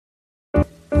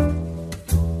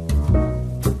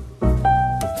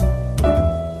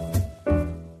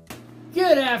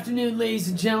afternoon, ladies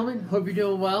and gentlemen. Hope you're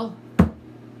doing well.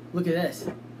 Look at this.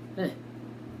 Hey,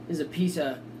 this is a piece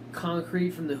of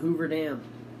concrete from the Hoover Dam.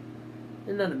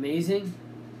 Isn't that amazing?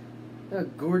 Look how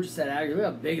gorgeous that aggregate. Look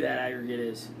how big that aggregate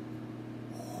is.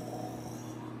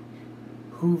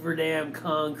 Hoover Dam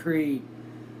concrete.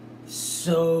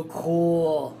 So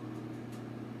cool.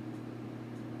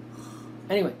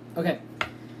 Anyway, okay.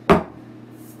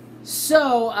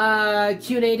 So,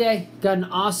 Q&A day. Got an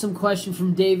awesome question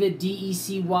from David,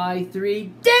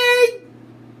 DECY3.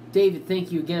 David,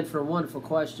 thank you again for a wonderful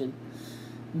question.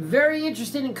 Very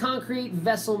interested in concrete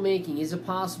vessel making. Is it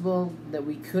possible that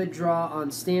we could draw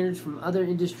on standards from other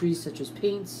industries such as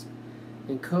paints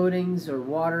and coatings or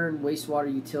water and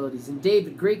wastewater utilities? And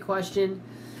David, great question.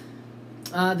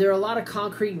 There are a lot of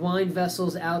concrete wine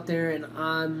vessels out there, and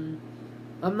I'm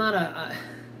not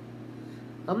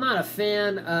a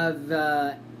fan of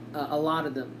a lot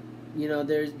of them. You know,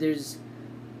 there's,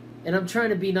 and I'm trying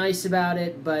to be nice about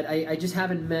it, but I just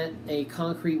haven't met a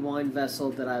concrete wine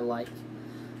vessel that I like.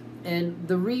 And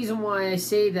the reason why I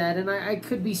say that, and I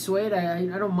could be swayed, I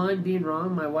don't mind being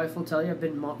wrong. My wife will tell you I've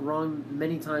been wrong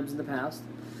many times in the past.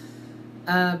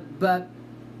 But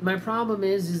my problem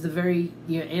is the very,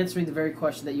 answering the very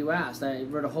question that you asked. I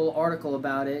wrote a whole article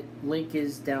about it. Link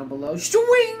is down below.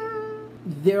 Swing!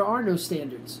 There are no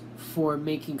standards for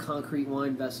making concrete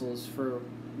wine vessels for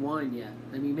wine yet.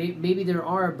 I mean, maybe there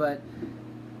are, but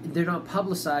they're not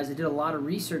publicized. I did a lot of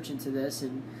research into this,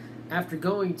 and after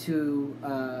going to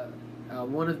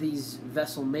one of these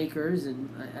vessel makers, and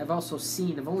I've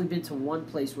only been to one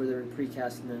place where they're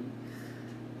precasting them.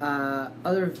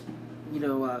 Other,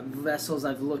 vessels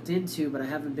I've looked into, but I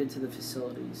haven't been to the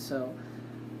facilities. So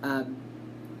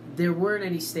there weren't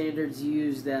any standards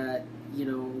used that,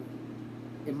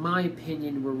 in my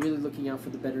opinion, were really looking out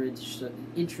for the better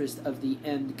interest of the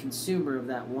end consumer of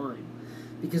that wine.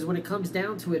 Because when it comes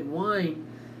down to it, wine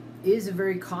is a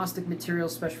very caustic material,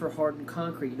 especially for hardened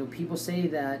concrete. People say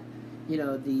that,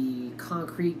 the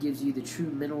concrete gives you the true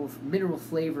mineral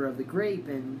flavor of the grape,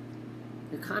 and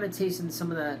you're kind of tasting some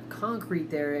of that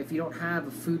concrete there if you don't have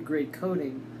a food grade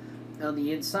coating on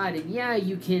the inside. And yeah,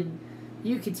 you can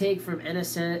take from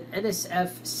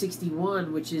NSF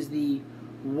 61, which is the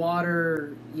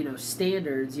water,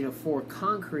 standards, for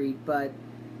concrete, but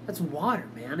that's water,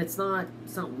 man. It's not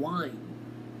wine.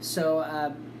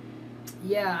 So,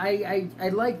 yeah, I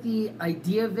like the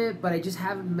idea of it, but I just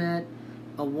haven't met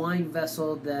a wine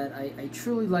vessel that I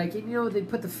truly like. And, they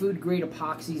put the food-grade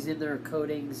epoxies in their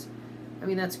coatings. I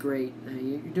mean, that's great.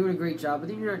 You're doing a great job, but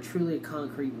then you're not truly a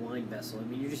concrete wine vessel. I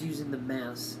mean, you're just using the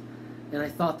mass. And I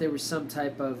thought there was some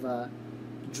type of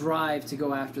drive to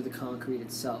go after the concrete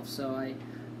itself. So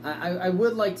I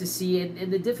would like to see it.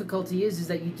 And the difficulty is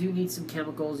that you do need some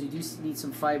chemicals. You do need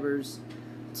some fibers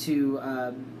to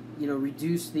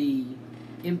reduce the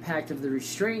impact of the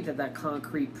restraint that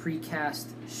concrete precast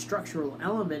structural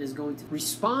element is going to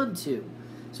respond to.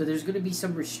 So there's going to be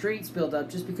some restraints built up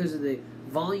just because of the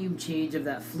volume change of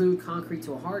that fluid concrete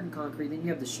to a hardened concrete. Then you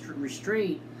have the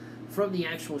restraint from the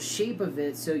actual shape of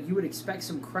it, so you would expect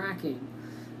some cracking.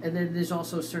 And then there's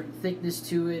also a certain thickness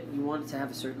to it. You want it to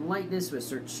have a certain lightness with a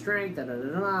certain strength,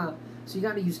 So you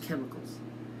got to use chemicals,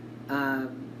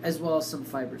 as well as some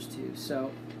fibers too.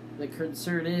 So the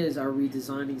concern is, are we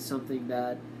designing something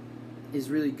that is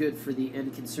really good for the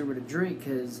end consumer to drink?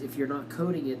 Because if you're not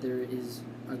coating it, there is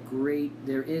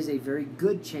a very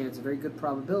good chance, a very good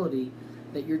probability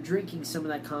that you're drinking some of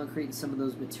that concrete and some of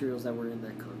those materials that were in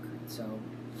that concrete. So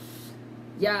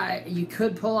yeah, you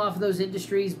could pull off those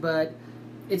industries, but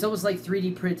it's almost like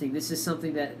 3D printing. This is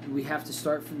something that we have to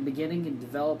start from the beginning and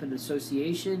develop an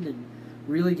association and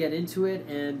really get into it.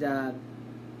 And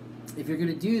if you're going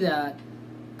to do that,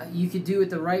 you could do it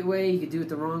the right way, you could do it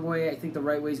the wrong way. I think the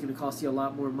right way is going to cost you a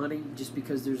lot more money, just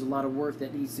because there's a lot of work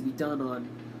that needs to be done on,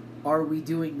 are we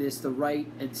doing this the right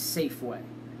and safe way?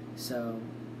 So,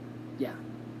 yeah.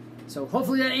 So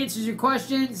hopefully that answers your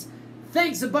questions.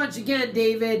 Thanks a bunch again,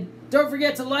 David. Don't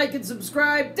forget to like and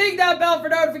subscribe. Ding that bell for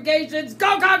notifications.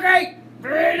 Go concrete!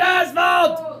 Green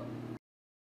asphalt!